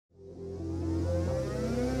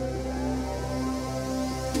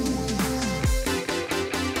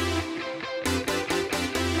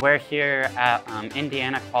We're here at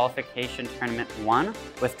Indiana Qualification Tournament 1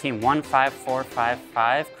 with Team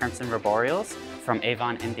 15455 Crimson Roborioles from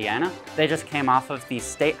Avon, Indiana. They just came off of the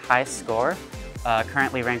state high score,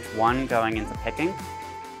 currently ranked 1 going into picking.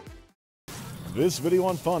 This video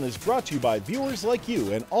on fun is brought to you by viewers like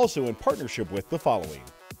you and also in partnership with the following.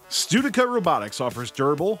 Studica Robotics offers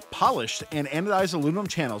durable, polished, and anodized aluminum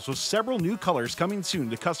channels with several new colors coming soon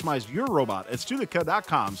to customize your robot at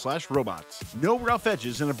studica.com/robots. No rough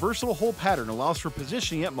edges and a versatile hole pattern allows for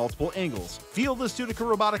positioning at multiple angles. Feel the Studica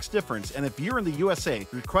Robotics difference, and if you're in the USA,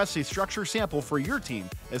 request a structure sample for your team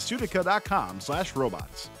at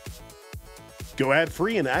studica.com/robots. Go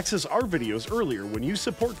ad-free and access our videos earlier when you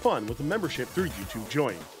support fun with a membership through YouTube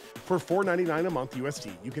Join. For $4.99 a month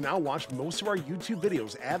USD, you can now watch most of our YouTube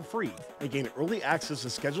videos ad-free and gain early access to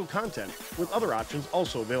scheduled content with other options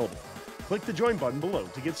also available. Click the join button below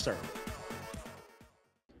to get started.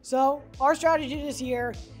 So our strategy this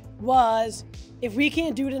year was, if we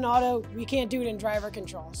can't do it in auto, we can't do it in driver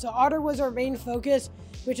control. So auto was our main focus,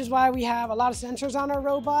 which is why we have a lot of sensors on our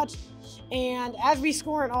robots. And as we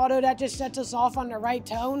score in auto, that just sets us off on the right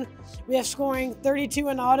tone. We have scoring 32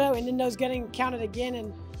 in auto and then those getting counted again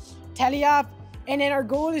in teleop. And then our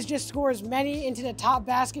goal is just score as many into the top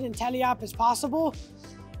basket in teleop as possible.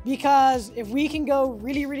 Because if we can go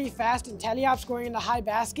really, really fast in teleop scoring in the high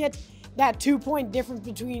basket, that 2-point difference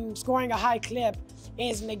between scoring a high clip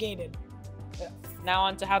is negated. Now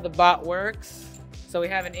on to how the bot works. So we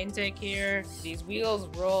have an intake here. These wheels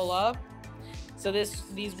roll up. So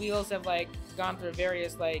these wheels have gone through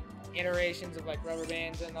various iterations of rubber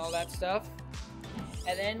bands and all that stuff.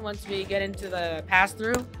 And then once we get into the pass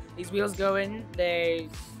through, these wheels go in, they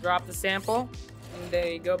drop the sample, and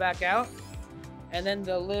they go back out. And then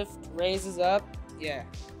the lift raises up, yeah.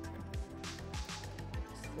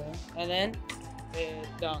 So, and then it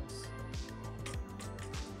dunks.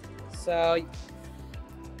 So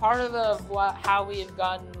part of how we've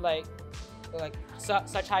gotten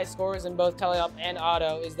such high scores in both teleop and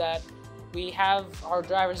auto is that we have our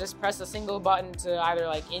drivers just press a single button to either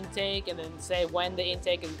intake and then say when the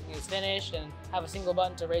intake is finished, and have a single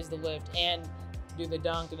button to raise the lift and do the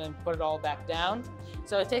dunk and then put it all back down.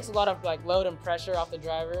 So it takes a lot of load and pressure off the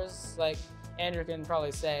drivers, like Andrew can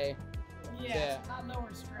probably say. Yeah, it's not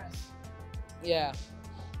lower stress. Yeah,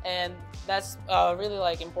 and that's a really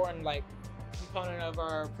important component of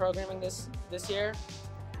our programming this year.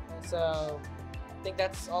 And so I think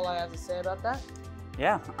that's all I have to say about that.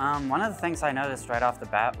 Yeah, one of the things I noticed right off the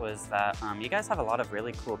bat was that you guys have a lot of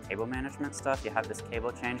really cool cable management stuff. You have this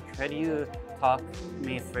cable change. Could you talk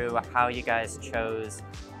me through how you guys chose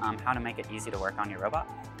how to make it easy to work on your robot?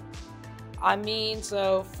 I mean,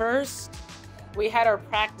 so first we had our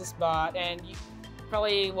practice bot, and you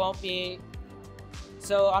probably won't be.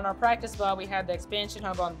 So on our practice bot, we had the expansion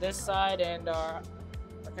hub on this side and our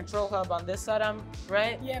control hub on this side,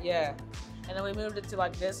 right? Yep. Yeah. And then we moved it to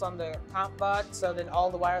this on the comp bot, so then all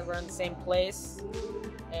the wires were in the same place.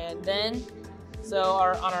 And then, so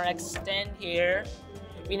on our extend here,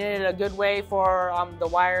 we needed a good way for the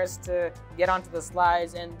wires to get onto the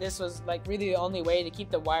slides, and this was really the only way to keep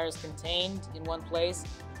the wires contained in one place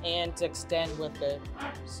and to extend with it.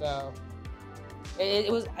 So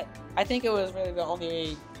it was, I think it was really the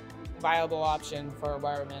only viable option for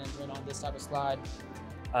wire management on this type of slide.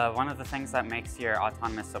 One of the things that makes your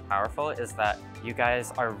autonomous so powerful is that you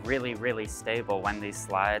guys are really, really stable when these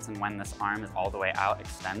slides and when this arm is all the way out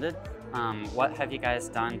extended. What have you guys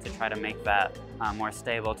done to try to make that more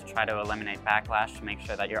stable, to try to eliminate backlash, to make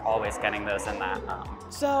sure that you're always getting those in that?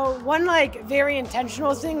 So one very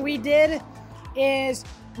intentional thing we did is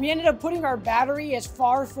we ended up putting our battery as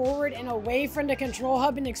far forward and away from the control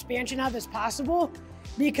hub and expansion hub as possible,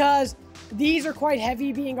 because these are quite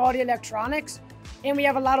heavy being audio electronics, and we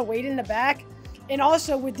have a lot of weight in the back. And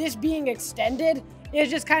also with this being extended, it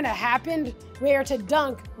just kind of happened where to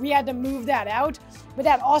dunk, we had to move that out. But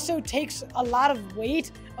that also takes a lot of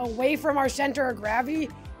weight away from our center of gravity,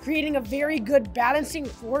 creating a very good balancing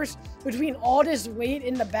force between all this weight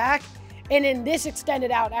in the back. And then this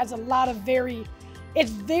extended out adds a lot of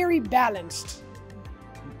it's very balanced.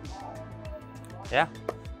 Yeah.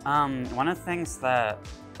 One of the things that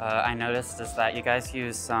I noticed is that you guys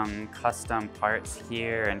use some custom parts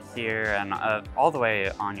here and all the way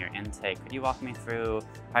on your intake. Could you walk me through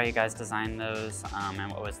how you guys designed those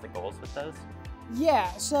and what was the goals with those?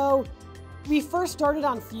 Yeah, so we first started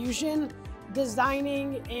on Fusion,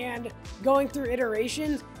 designing and going through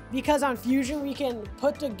iterations, because on Fusion we can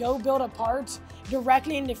put the Go Build a parts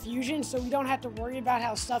directly into Fusion, so we don't have to worry about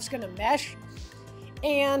how stuff's gonna mesh.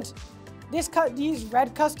 And these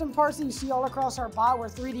red custom parts that you see all across our bot were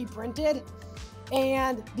 3D printed.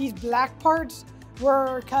 And these black parts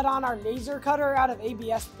were cut on our laser cutter out of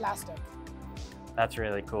ABS plastic. That's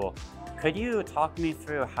really cool. Could you talk me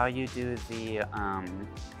through how you do the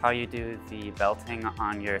belting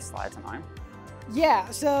on your slides and arm? Yeah,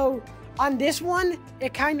 so on this one,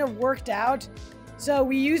 it kind of worked out. So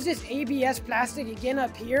we used this ABS plastic again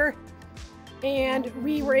up here, and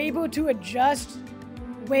we were able to adjust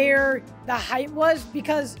where the height was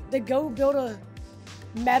because the Go Build a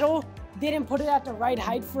metal didn't put it at the right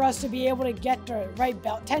height for us to be able to get the right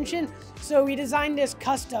belt tension. So we designed this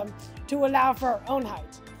custom to allow for our own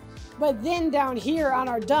height. But then down here on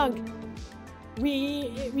our dunk,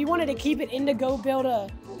 we wanted to keep it in the Go Build a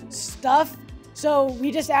stuff. So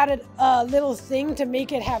we just added a little thing to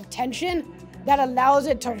make it have tension that allows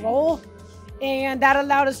it to roll. And that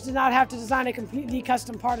allowed us to not have to design a completely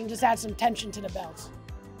custom part and just add some tension to the belts.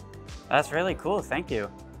 That's really cool, thank you.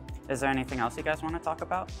 Is there anything else you guys want to talk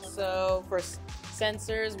about? So for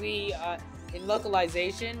sensors, we in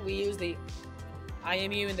localization, we use the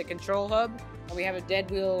IMU in the control hub, and we have a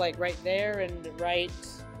dead wheel like right there and right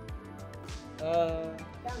Down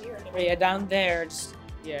here. yeah, down there, just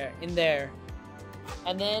yeah, in there.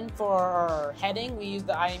 And then for our heading, we use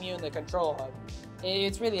the IMU in the control hub.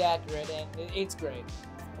 It's really accurate and it's great.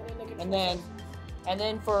 And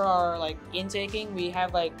then for our like intaking, we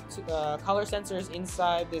have like color sensors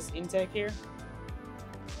inside this intake here.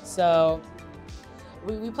 So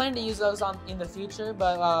we plan to use those in the future,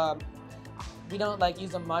 but we don't like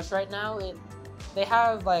use them much right now. They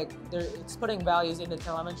have like it's putting values into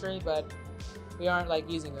telemetry, but we aren't like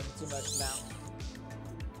using them too much now.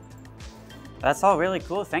 That's all really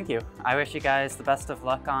cool, thank you. I wish you guys the best of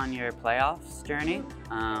luck on your playoffs journey,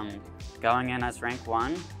 going in as rank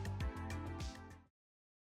 1.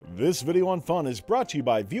 This video on fun is brought to you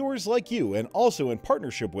by viewers like you and also in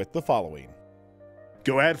partnership with the following.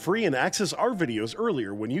 Go ad-free and access our videos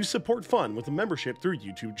earlier when you support fun with a membership through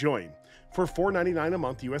YouTube Join. For $4.99 a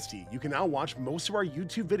month USD, you can now watch most of our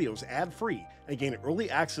YouTube videos ad-free and gain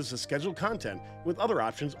early access to scheduled content with other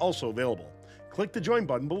options also available. Click the join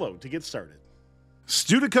button below to get started.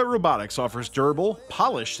 Studica Robotics offers durable,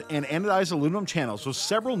 polished, and anodized aluminum channels with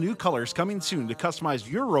several new colors coming soon to customize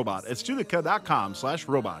your robot at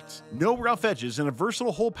studica.com/robots. No rough edges and a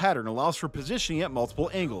versatile hole pattern allows for positioning at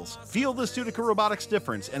multiple angles. Feel the Studica Robotics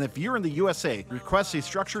difference, and if you're in the USA, request a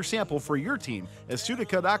structure sample for your team at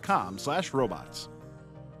studica.com/robots.